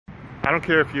I don't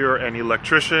care if you're an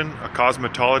electrician, a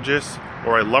cosmetologist,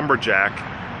 or a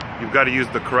lumberjack, you've got to use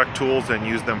the correct tools and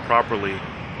use them properly,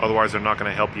 otherwise they're not going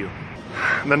to help you.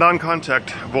 The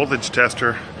non-contact voltage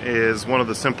tester is one of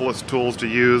the simplest tools to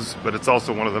use, but it's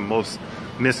also one of the most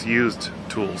misused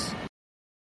tools.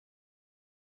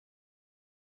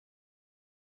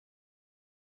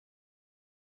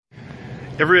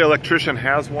 Every electrician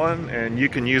has one, and you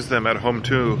can use them at home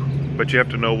too, but you have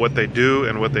to know what they do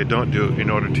and what they don't do in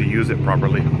order to use it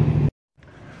properly.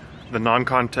 The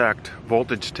non-contact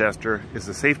voltage tester is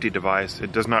a safety device.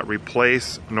 It does not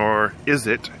replace, nor is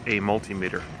it a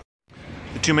multimeter.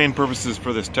 The two main purposes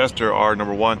for this tester are,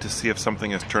 number one, to see if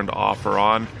something is turned off or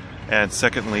on, and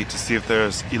secondly, to see if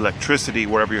there's electricity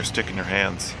wherever you're sticking your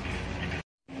hands.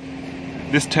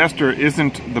 This tester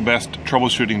isn't the best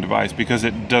troubleshooting device because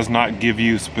it does not give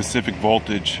you specific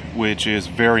voltage, which is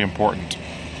very important.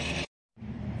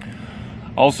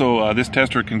 Also, this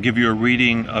tester can give you a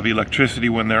reading of electricity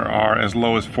when there are as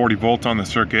low as 40 volts on the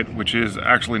circuit, which is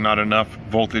actually not enough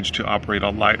voltage to operate a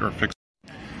light or fix.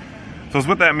 So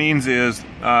what that means is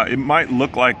it might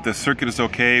look like the circuit is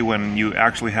okay when you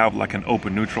actually have like an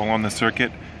open neutral on the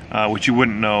circuit, which you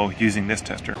wouldn't know using this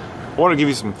tester. I want to give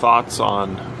you some thoughts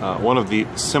on one of the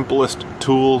simplest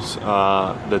tools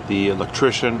that the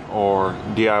electrician or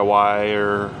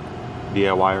DIYer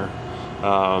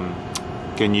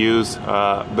can use,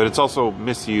 but it's also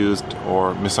misused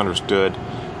or misunderstood.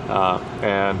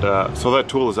 So that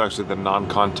tool is actually the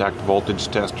non-contact voltage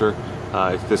tester.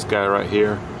 It's this guy right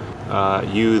here.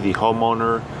 You, the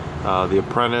homeowner, the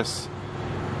apprentice,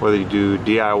 whether you do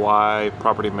DIY,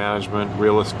 property management,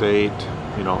 real estate,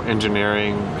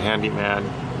 engineering, handyman,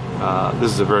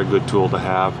 this is a very good tool to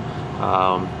have.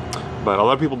 But a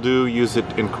lot of people do use it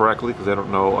incorrectly because they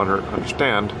don't know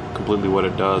understand completely what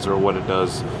it does or what it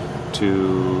does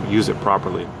to use it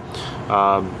properly.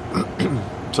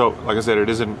 So, like I said, it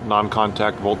is a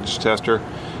non-contact voltage tester.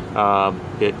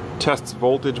 It tests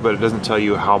voltage, but it doesn't tell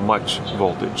you how much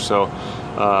voltage. So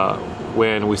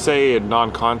when we say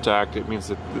non-contact, it means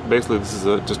that basically this is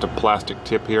just a plastic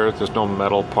tip here. There's no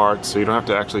metal parts, so you don't have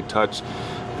to actually touch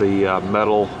the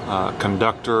metal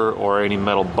conductor or any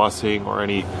metal busing or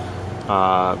any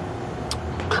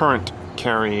current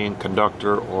carrying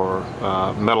conductor or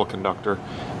metal conductor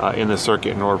in the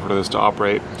circuit in order for this to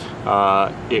operate.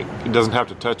 It doesn't have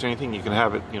to touch anything. You can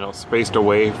have it spaced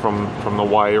away from the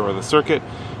wire or the circuit,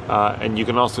 and you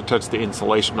can also touch the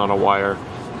insulation on a wire,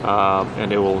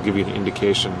 and it will give you an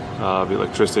indication of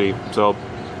electricity. So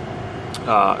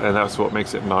and that's what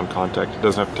makes it non-contact. It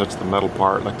doesn't have to touch the metal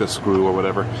part like the screw or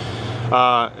whatever.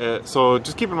 So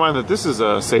just keep in mind that this is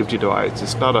a safety device.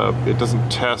 It doesn't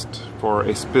test for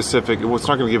a specific, it's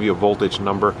not going to give you a voltage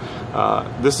number.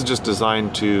 This is just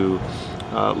designed to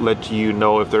let you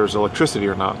know if there's electricity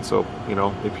or not. So,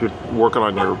 if you're working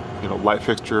on your, light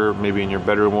fixture, maybe in your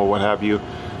bedroom or what have you,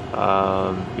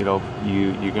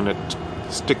 you're going to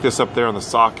stick this up there on the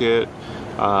socket,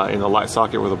 in the light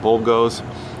socket where the bulb goes,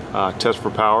 test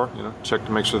for power, check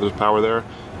to make sure there's power there.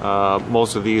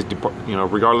 Most of these,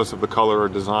 regardless of the color or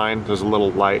design, there's a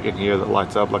little light in here that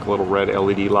lights up like a little red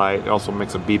LED light. It also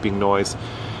makes a beeping noise.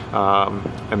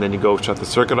 And then you go shut the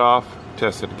circuit off,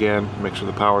 test it again, make sure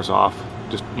the power's off,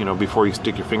 just before you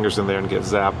stick your fingers in there and get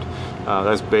zapped.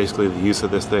 That's basically the use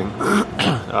of this thing.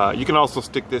 You can also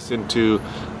stick this into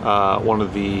one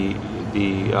of the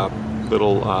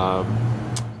little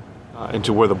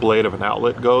into where the blade of an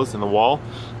outlet goes in the wall.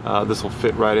 This will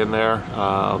fit right in there.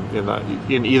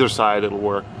 In either side it'll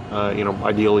work,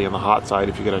 ideally in the hot side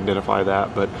if you can identify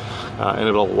that, but and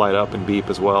it'll light up and beep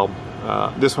as well.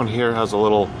 This one here has a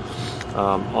little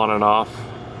on and off.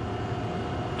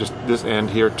 Just this end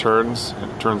here turns,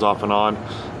 and it turns off and on.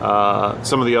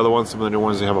 Some of the other ones, some of the new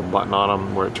ones, they have a button on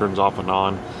them where it turns off and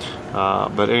on.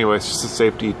 But anyway, it's just a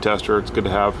safety tester. It's good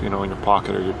to have, in your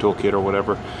pocket or your toolkit or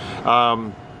whatever.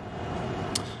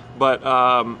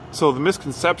 So the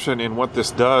misconception in what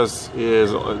this does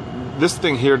is this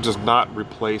thing here does not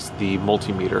replace the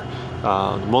multimeter.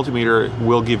 The multimeter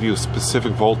will give you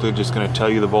specific voltage. It's going to tell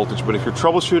you the voltage, but if you're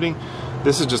troubleshooting,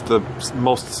 this is just the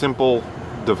most simple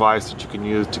device that you can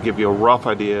use to give you a rough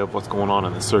idea of what's going on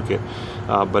in the circuit.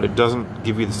 But it doesn't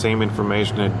give you the same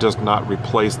information, and it does not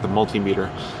replace the multimeter.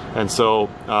 And so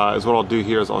is what I'll do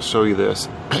here is I'll show you this.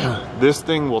 This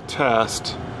thing will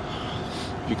test,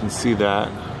 if you can see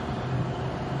that,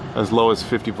 as low as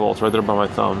 50 volts right there by my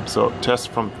thumb. So it tests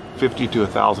from 50 to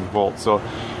 1,000 volts. So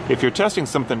if you're testing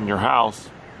something in your house,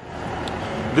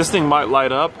 this thing might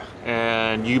light up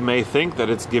and you may think that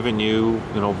it's giving you,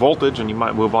 voltage, and you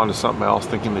might move on to something else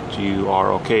thinking that you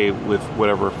are okay with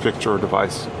whatever fixture or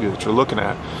device that you're looking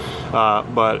at.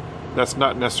 But that's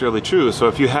not necessarily true. So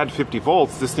if you had 50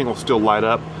 volts, this thing will still light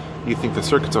up. You think the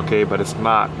circuit's okay, but it's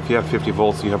not. If you have 50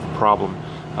 volts, you have a problem.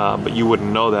 But you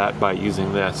wouldn't know that by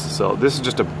using this. So this is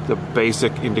just the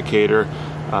basic indicator,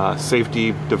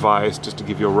 safety device, just to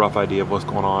give you a rough idea of what's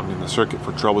going on in the circuit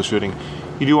for troubleshooting.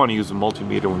 You do want to use a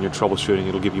multimeter when you're troubleshooting.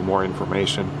 It'll give you more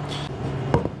information.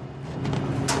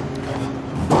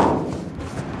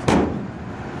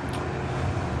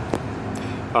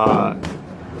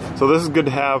 So this is good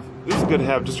to have. This is good to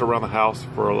have just around the house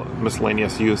for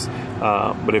miscellaneous use.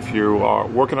 But if you are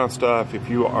working on stuff, if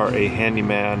you are a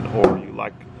handyman, or you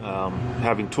like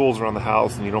having tools around the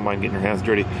house and you don't mind getting your hands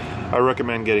dirty, I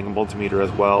recommend getting a multimeter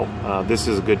as well. This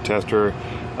is a good tester.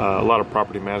 A lot of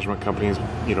property management companies,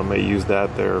 may use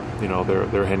that. Their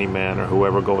handyman or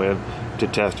whoever go in to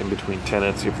test in between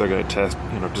tenants if they're going to test,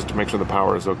 just to make sure the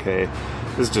power is okay.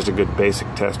 This is just a good basic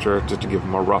tester, just to give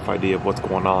them a rough idea of what's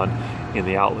going on in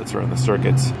the outlets or in the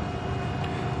circuits.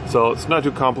 So it's not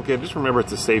too complicated. Just remember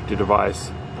it's a safety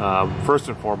device, first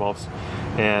and foremost.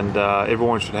 And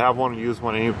everyone should have one and use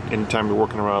one anytime you're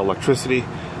working around electricity.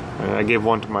 I gave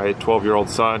one to my 12-year-old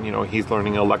son. He's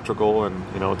learning electrical, and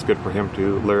it's good for him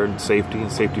to learn safety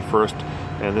and safety first.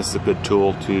 And this is a good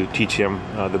tool to teach him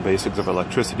the basics of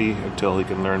electricity until he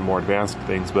can learn more advanced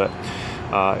things. But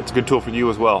it's a good tool for you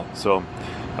as well. So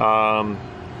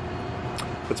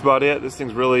that's about it. This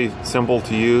thing's really simple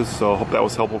to use, so I hope that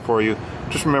was helpful for you.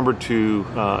 Just remember to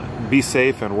be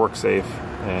safe and work safe,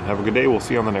 and have a good day. We'll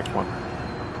see you on the next one.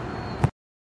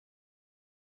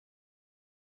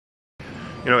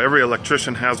 Every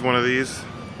electrician has one of these,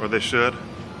 or they should.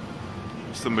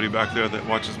 There's somebody back there that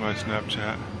watches my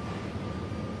Snapchat.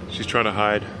 She's trying to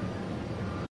hide.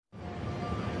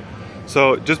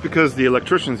 So just because the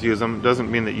electricians use them doesn't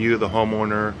mean that you, the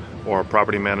homeowner or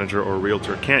property manager or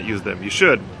realtor, can't use them. You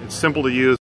should. It's simple to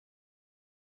use.